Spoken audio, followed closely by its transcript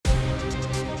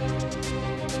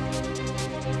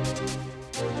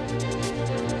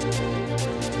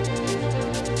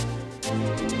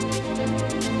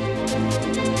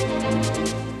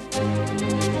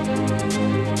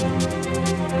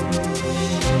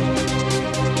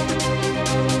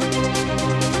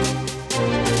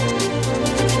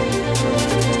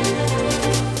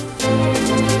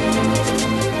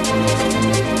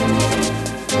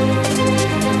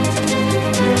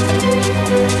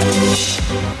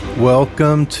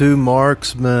Welcome to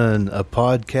Marksman, a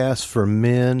podcast for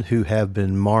men who have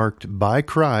been marked by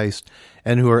Christ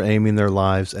and who are aiming their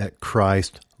lives at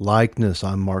Christ likeness.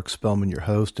 I'm Mark Spellman, your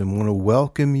host, and want to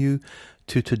welcome you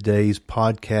to today's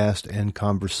podcast and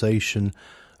conversation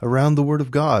around the Word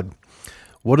of God.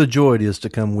 What a joy it is to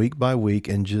come week by week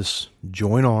and just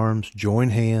join arms, join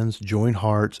hands, join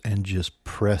hearts, and just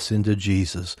press into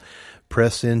Jesus.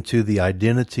 Press into the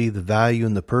identity, the value,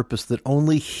 and the purpose that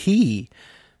only He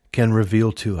can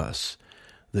reveal to us.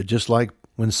 That just like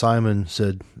when Simon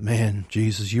said, "Man,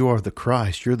 Jesus, you are the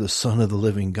Christ, you're the Son of the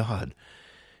living God."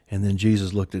 And then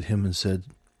Jesus looked at him and said,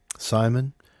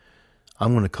 "Simon,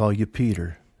 I'm going to call you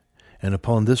Peter. And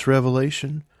upon this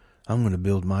revelation, I'm going to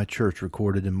build my church,"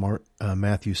 recorded in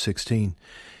Matthew 16.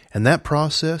 And that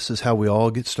process is how we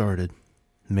all get started,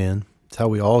 men. It's how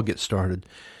we all get started.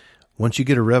 Once you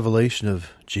get a revelation of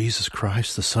Jesus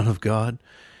Christ, the Son of God,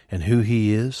 and who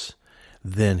He is,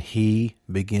 then He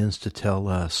begins to tell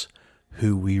us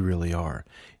who we really are.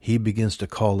 He begins to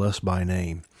call us by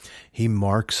name. He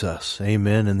marks us.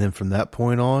 Amen. And then from that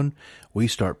point on, we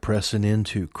start pressing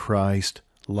into Christ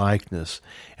likeness.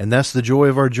 And that's the joy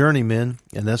of our journey, men.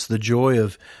 And that's the joy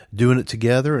of doing it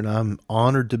together. And I'm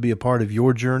honored to be a part of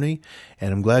your journey.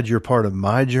 And I'm glad you're a part of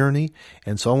my journey.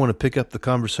 And so I want to pick up the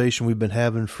conversation we've been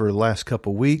having for the last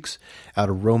couple of weeks out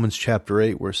of Romans chapter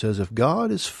 8, where it says, if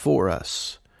God is for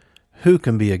us, who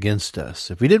can be against us?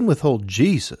 If He didn't withhold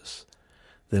Jesus,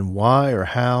 then why or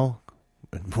how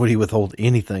would He withhold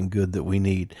anything good that we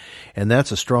need? And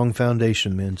that's a strong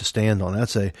foundation, men, to stand on.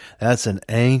 That's an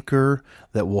anchor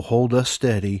that will hold us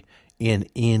steady in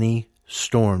any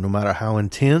storm, no matter how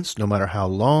intense, no matter how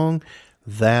long.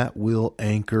 That will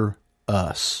anchor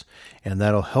us, and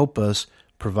that'll help us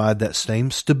provide that same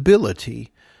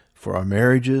stability for our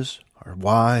marriages, our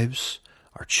wives,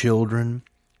 our children.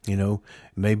 You know,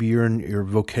 maybe you're in your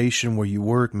vocation where you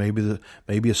work. Maybe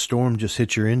a storm just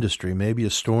hit your industry. Maybe a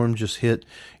storm just hit,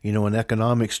 an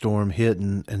economic storm hit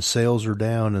and sales are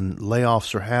down and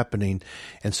layoffs are happening.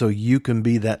 And so you can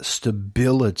be that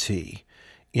stability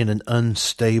in an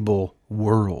unstable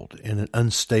world, in an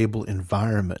unstable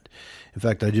environment. In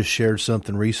fact, I just shared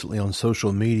something recently on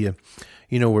social media,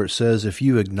 where it says, if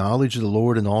you acknowledge the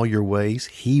Lord in all your ways,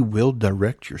 He will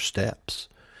direct your steps.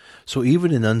 So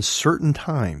even in uncertain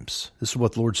times, this is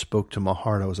what the Lord spoke to my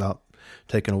heart. I was out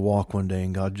taking a walk one day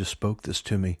and God just spoke this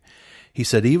to me. He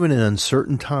said, even in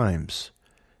uncertain times,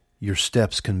 your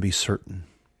steps can be certain.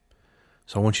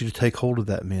 So I want you to take hold of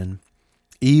that, men.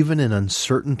 Even in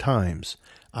uncertain times,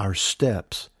 our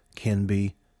steps can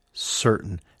be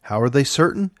certain. How are they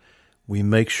certain? We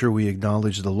make sure we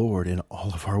acknowledge the Lord in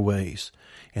all of our ways,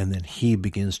 and then He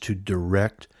begins to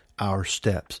direct our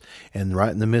steps. And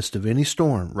right in the midst of any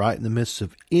storm, right in the midst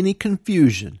of any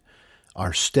confusion,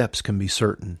 our steps can be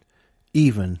certain,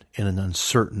 even in an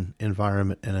uncertain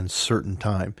environment and uncertain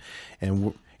time.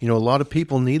 And a lot of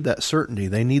people need that certainty.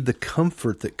 They need the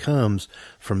comfort that comes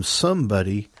from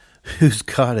somebody who's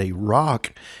got a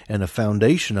rock and a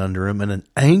foundation under him and an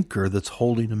anchor that's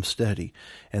holding him steady.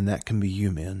 And that can be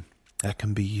you, men. That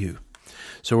can be you.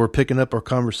 So we're picking up our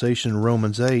conversation in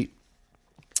Romans 8.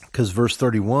 Because verse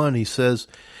 31, he says,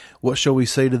 what shall we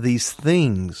say to these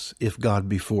things if God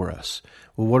be for us?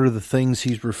 Well, what are the things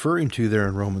he's referring to there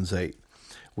in Romans 8?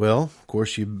 Well, of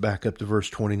course, you back up to verse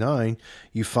 29,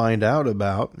 you find out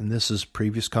about, and this is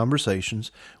previous conversations,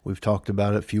 we've talked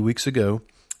about it a few weeks ago,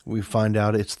 we find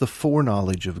out it's the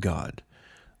foreknowledge of God.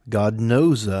 God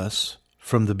knows us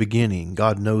from the beginning.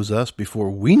 God knows us before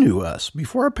we knew us,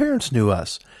 before our parents knew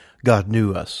us. God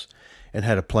knew us and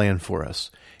had a plan for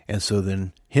us. And so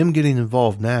then Him getting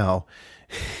involved now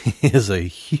is a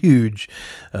huge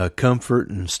comfort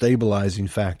and stabilizing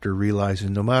factor,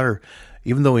 realizing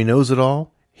even though He knows it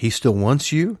all, He still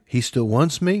wants you, He still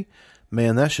wants me.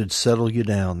 Man, that should settle you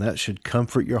down. That should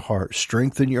comfort your heart,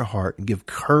 strengthen your heart, and give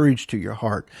courage to your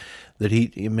heart that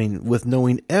with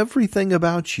knowing everything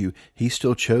about you, He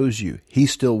still chose you. He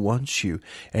still wants you.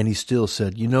 And He still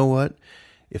said, you know what?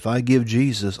 If I give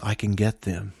Jesus, I can get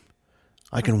them.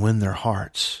 I can win their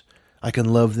hearts. I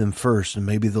can love them first, and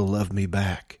maybe they'll love me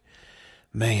back.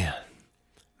 Man,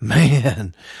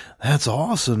 that's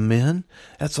awesome, men.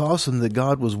 That's awesome that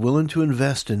God was willing to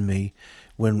invest in me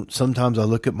when sometimes I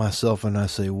look at myself and I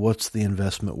say, what's the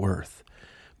investment worth?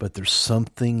 But there's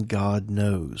something God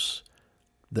knows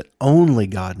that only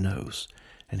God knows,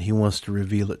 and He wants to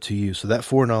reveal it to you. So that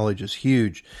foreknowledge is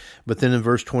huge. But then in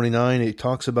verse 29, it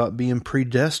talks about being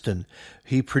predestined.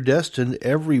 He predestined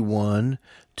everyone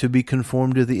to be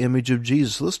conformed to the image of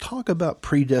Jesus. Let's talk about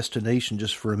predestination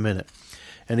just for a minute.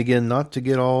 And again, not to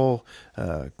get all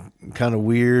kind of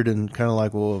weird and kind of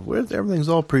like, well, if everything's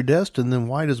all predestined, then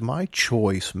why does my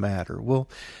choice matter? Well,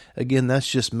 again,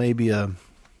 that's just maybe a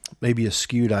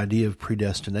skewed idea of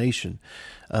predestination.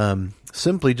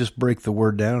 Simply just break the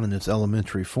word down in its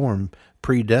elementary form.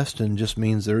 Predestined just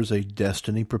means there's a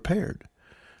destiny prepared.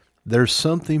 There's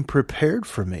something prepared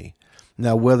for me.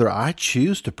 Now, whether I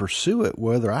choose to pursue it,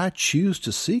 whether I choose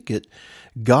to seek it,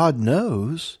 God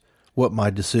knows what my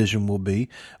decision will be,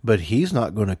 but He's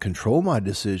not going to control my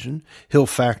decision. He'll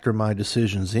factor my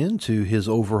decisions into His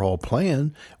overall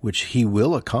plan, which He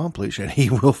will accomplish and He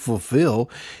will fulfill.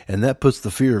 And that puts the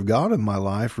fear of God in my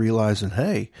life, realizing,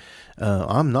 hey,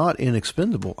 I'm not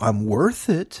inexpendable. I'm worth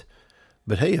it.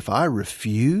 But hey, if I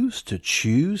refuse to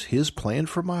choose His plan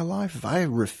for my life, if I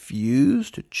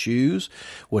refuse to choose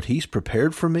what He's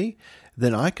prepared for me,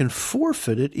 then I can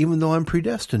forfeit it even though I'm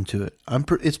predestined to it.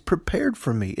 It's prepared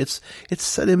for me. It's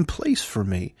set in place for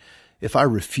me. If I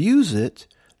refuse it,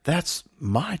 that's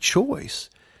my choice.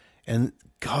 And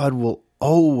God will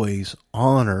always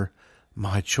honor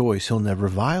my choice. He'll never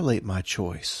violate my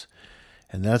choice.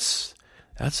 And that's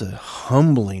a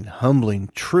humbling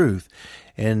truth.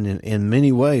 And in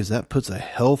many ways, that puts a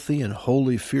healthy and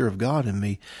holy fear of God in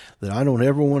me, that I don't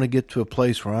ever want to get to a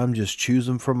place where I'm just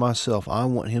choosing for myself. I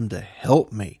want Him to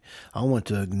help me. I want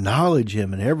to acknowledge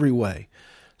Him in every way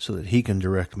so that He can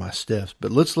direct my steps.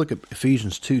 But let's look at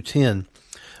Ephesians 2:10.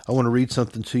 I want to read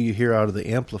something to you here out of the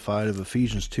Amplified of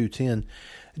Ephesians 2:10.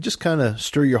 Just kind of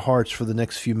stir your hearts for the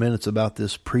next few minutes about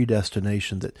this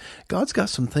predestination, that God's got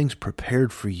some things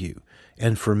prepared for you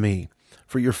and for me,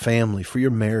 for your family, for your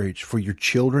marriage, for your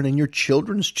children and your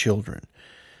children's children.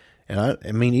 And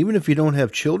I mean, even if you don't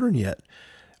have children yet,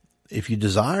 if you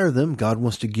desire them, God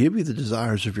wants to give you the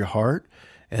desires of your heart.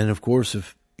 And of course,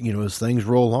 if, as things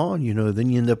roll on, then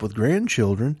you end up with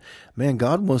grandchildren. Man,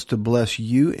 God wants to bless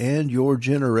you and your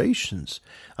generations.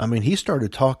 I mean, He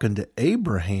started talking to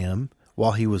Abraham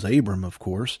while he was Abram, of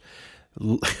course,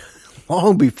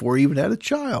 long before he even had a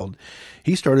child.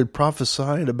 He started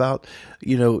prophesying about,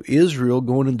 Israel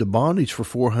going into bondage for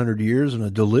 400 years and a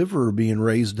deliverer being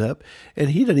raised up, and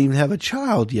he didn't even have a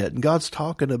child yet. And God's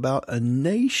talking about a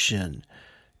nation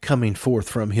coming forth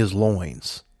from his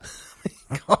loins.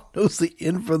 God knows the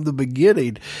end from the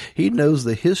beginning. He knows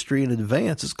the history in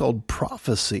advance. It's called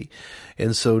prophecy.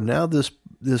 And so now this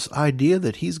idea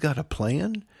that He's got a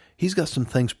plan, He's got some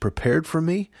things prepared for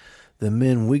me, then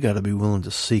men, we got to be willing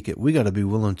to seek it. We got to be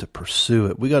willing to pursue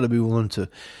it. We got to be willing to,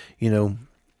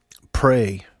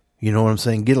 pray. You know what I'm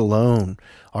saying? Get alone.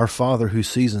 Our Father who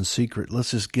sees in secret,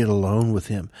 let's just get alone with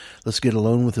Him. Let's get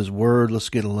alone with His Word. Let's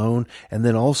get alone. And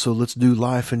then also let's do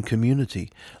life in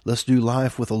community. Let's do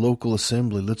life with a local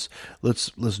assembly.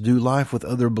 Let's do life with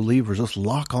other believers. Let's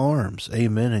lock arms.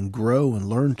 Amen. And grow and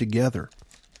learn together.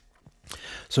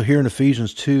 So here in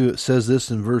Ephesians 2, it says this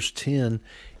in verse 10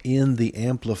 in the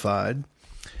Amplified.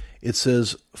 It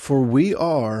says, "For we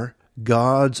are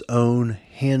God's own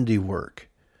handiwork.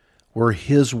 We're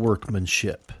His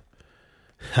workmanship."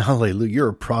 Hallelujah. You're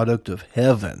a product of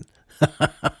heaven.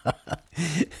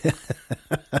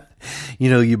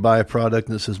 You buy a product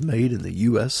that says made in the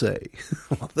USA.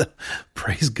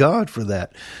 Praise God for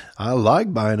that. I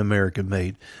like buying American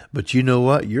made. But you know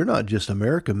what? You're not just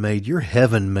American made. You're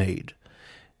heaven made.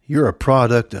 You're a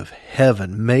product of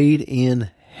heaven, made in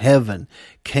heaven,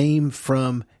 came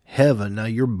from heaven. Now,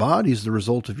 your body's the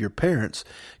result of your parents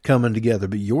coming together,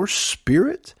 but your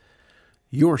spirit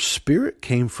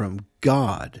came from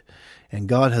God, and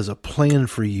God has a plan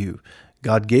for you.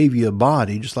 God gave you a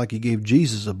body, just like He gave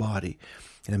Jesus a body.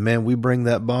 And man, we bring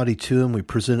that body to Him, we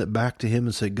present it back to Him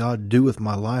and say, God, do with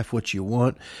my life what you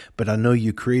want, but I know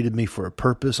you created me for a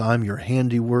purpose. I'm your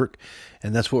handiwork,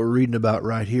 and that's what we're reading about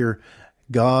right here.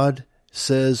 God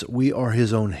says we are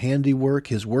His own handiwork,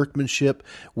 His workmanship.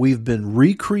 We've been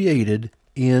recreated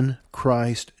in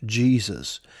Christ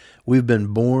Jesus. We've been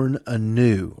born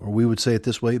anew, or we would say it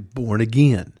this way, born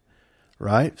again,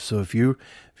 right? So if you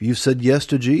said yes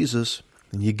to Jesus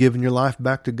and you've given your life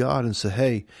back to God and say,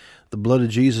 hey, the blood of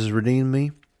Jesus redeemed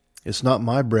me. It's not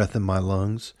my breath in my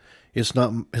lungs. It's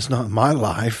not my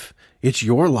life. It's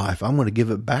your life. I'm going to give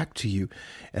it back to you,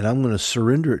 and I'm going to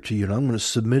surrender it to you, and I'm going to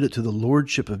submit it to the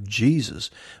lordship of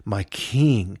Jesus, my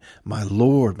King, my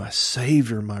Lord, my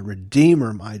Savior, my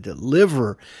Redeemer, my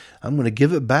Deliverer. I'm going to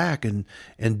give it back and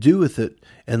do with it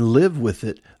and live with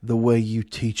it the way you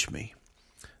teach me.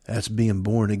 That's being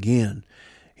born again.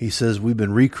 He says we've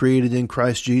been recreated in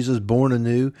Christ Jesus, born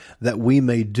anew, that we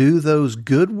may do those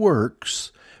good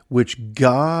works which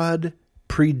God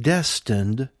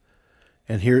predestined,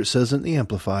 and here it says in the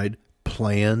Amplified,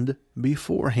 planned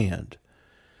beforehand.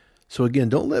 So again,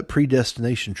 don't let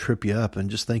predestination trip you up and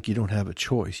just think you don't have a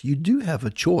choice. You do have a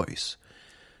choice.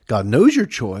 God knows your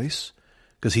choice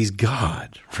because he's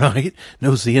God, right?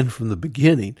 Knows the end from the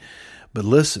beginning. But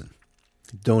listen,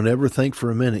 don't ever think for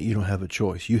a minute you don't have a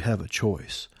choice. You have a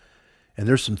choice. And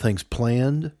there's some things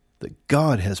planned that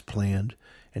God has planned,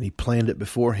 and he planned it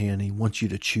beforehand. He wants you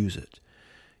to choose it.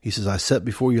 He says, I set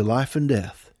before you life and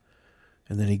death.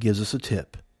 And then he gives us a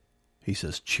tip. He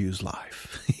says, choose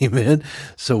life. Amen.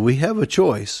 So we have a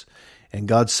choice, and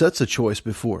God sets a choice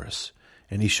before us.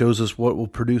 And he shows us what will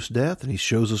produce death, and he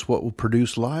shows us what will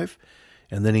produce life.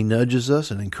 And then he nudges us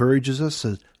and encourages us,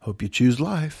 says, hope you choose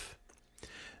life.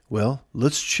 Well,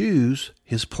 let's choose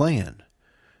his plan.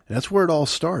 And that's where it all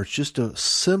starts. Just a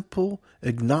simple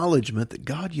acknowledgement that,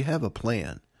 God, you have a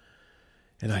plan.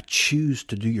 And I choose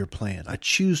to do your plan. I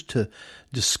choose to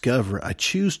discover it. I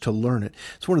choose to learn it.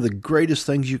 It's one of the greatest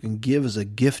things you can give as a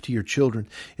gift to your children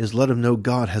is let them know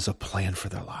God has a plan for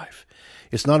their life.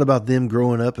 It's not about them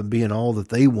growing up and being all that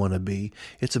they want to be.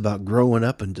 It's about growing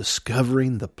up and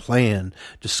discovering the plan,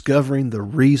 discovering the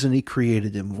reason he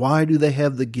created them. Why do they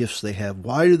have the gifts they have?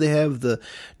 Why do they have the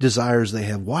desires they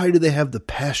have? Why do they have the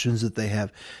passions that they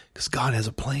have? Because God has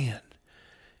a plan.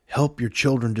 Help your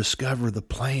children discover the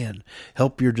plan.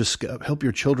 Help your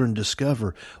children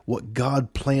discover what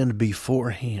God planned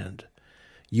beforehand.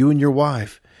 You and your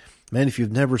wife, man, if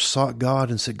you've never sought God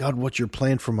and said, God, what's your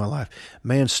plan for my life?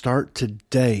 Man, start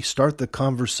today. Start the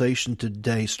conversation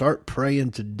today. Start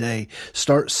praying today.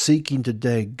 Start seeking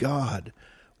today. God,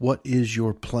 what is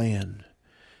your plan?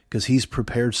 Because he's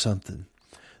prepared something.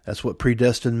 That's what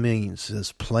predestined means.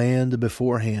 It's planned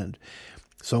beforehand.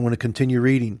 So I'm going to continue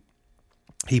reading.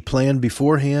 He planned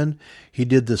beforehand. He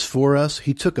did this for us.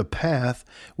 He took a path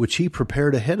which he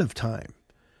prepared ahead of time.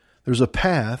 There's a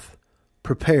path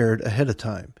prepared ahead of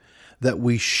time that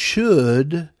we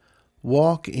should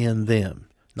walk in them.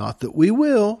 Not that we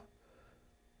will,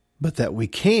 but that we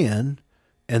can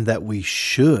and that we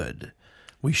should.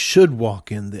 We should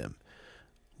walk in them.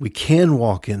 We can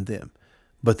walk in them,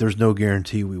 but there's no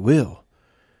guarantee we will.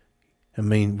 I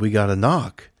mean, we got to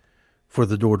knock for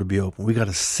the door to be open. We got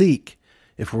to seek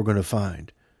if we're going to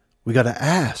find. We got to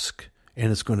ask,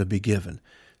 and it's going to be given.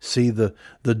 See, the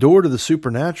door to the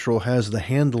supernatural has the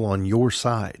handle on your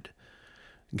side.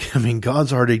 I mean,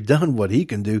 God's already done what he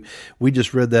can do. We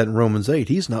just read that in Romans 8.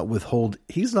 He's not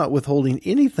withholding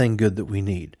anything good that we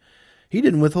need. He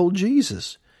didn't withhold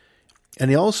Jesus. And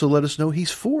he also let us know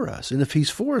he's for us. And if he's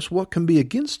for us, what can be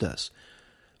against us?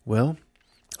 Well,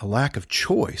 a lack of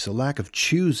choice, a lack of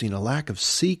choosing, a lack of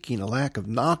seeking, a lack of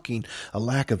knocking, a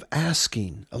lack of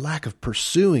asking, a lack of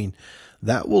pursuing.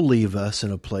 That will leave us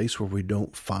in a place where we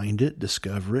don't find it,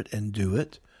 discover it, and do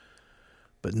it.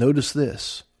 But notice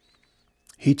this.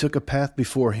 He took a path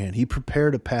beforehand. He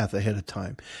prepared a path ahead of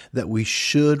time that we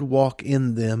should walk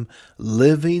in them,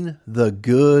 living the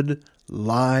good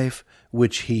life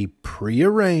which he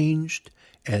prearranged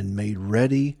and made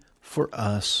ready for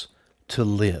us to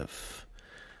live.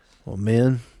 Well,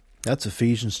 men, that's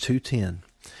Ephesians 2:10.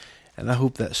 And I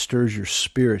hope that stirs your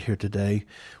spirit here today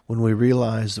when we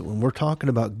realize that when we're talking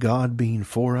about God being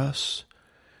for us,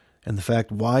 and the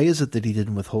fact, why is it that he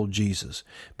didn't withhold Jesus?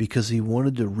 Because he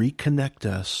wanted to reconnect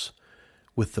us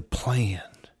with the plan,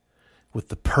 with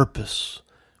the purpose,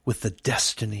 with the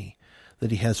destiny that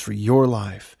he has for your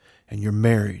life and your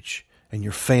marriage and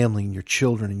your family and your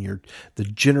children and the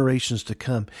generations to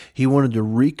come. He wanted to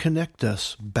reconnect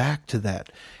us back to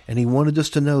that. And he wanted us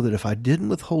to know that if I didn't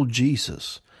withhold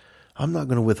Jesus, I'm not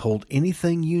going to withhold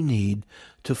anything you need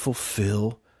to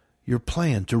fulfill your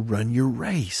plan, to run your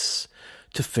race,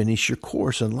 to finish your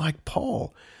course. And like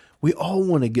Paul, we all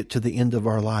want to get to the end of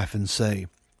our life and say,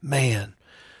 man,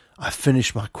 I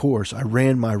finished my course. I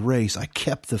ran my race. I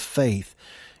kept the faith.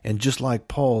 And just like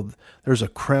Paul, there's a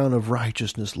crown of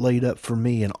righteousness laid up for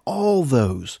me and all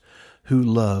those who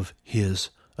love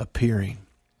his appearing.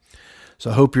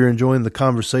 So I hope you're enjoying the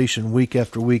conversation week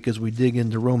after week as we dig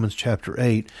into Romans chapter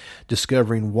 8,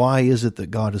 discovering why is it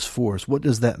that God is for us? What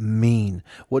does that mean?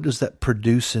 What does that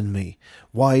produce in me?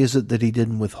 Why is it that he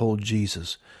didn't withhold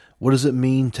Jesus? What does it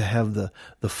mean to have the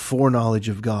foreknowledge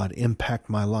of God impact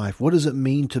my life? What does it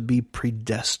mean to be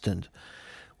predestined?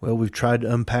 Well, we've tried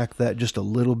to unpack that just a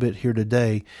little bit here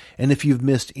today. And if you've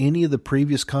missed any of the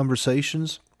previous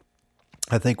conversations,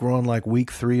 I think we're on like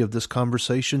week 3 of this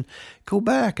conversation. Go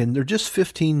back, and they're just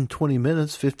 15, 20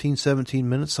 minutes, 15, 17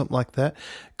 minutes, something like that.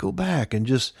 Go back and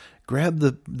just Grab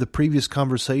the previous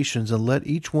conversations and let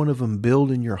each one of them build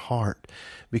in your heart,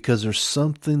 because there's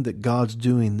something that God's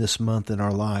doing this month in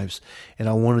our lives. And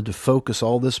I wanted to focus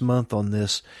all this month on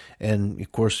this. And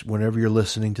of course, whenever you're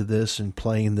listening to this and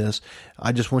playing this,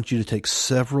 I just want you to take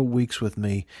several weeks with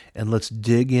me and let's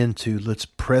dig into, let's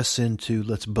press into,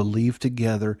 let's believe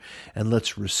together, and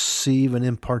let's receive an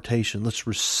impartation. Let's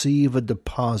receive a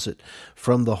deposit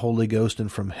from the Holy Ghost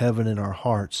and from heaven in our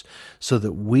hearts, so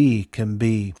that we can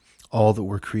be all that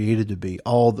we're created to be,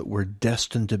 all that we're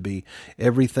destined to be.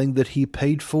 Everything that He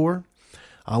paid for,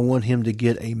 I want Him to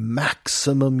get a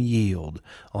maximum yield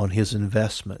on His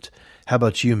investment. How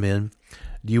about you, men?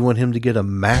 Do you want Him to get a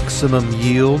maximum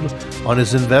yield on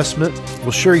His investment?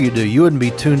 Well, sure you do. You wouldn't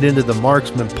be tuned into the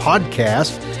Marksman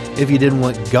podcast if you didn't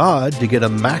want God to get a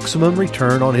maximum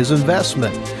return on His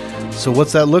investment. So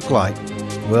what's that look like?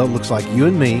 Well, it looks like you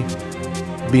and me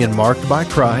being marked by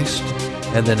Christ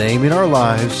and then aiming our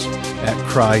lives at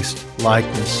Christ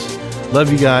likeness.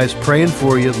 Love you guys. Praying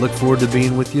for you. Look forward to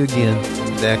being with you again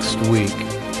next week.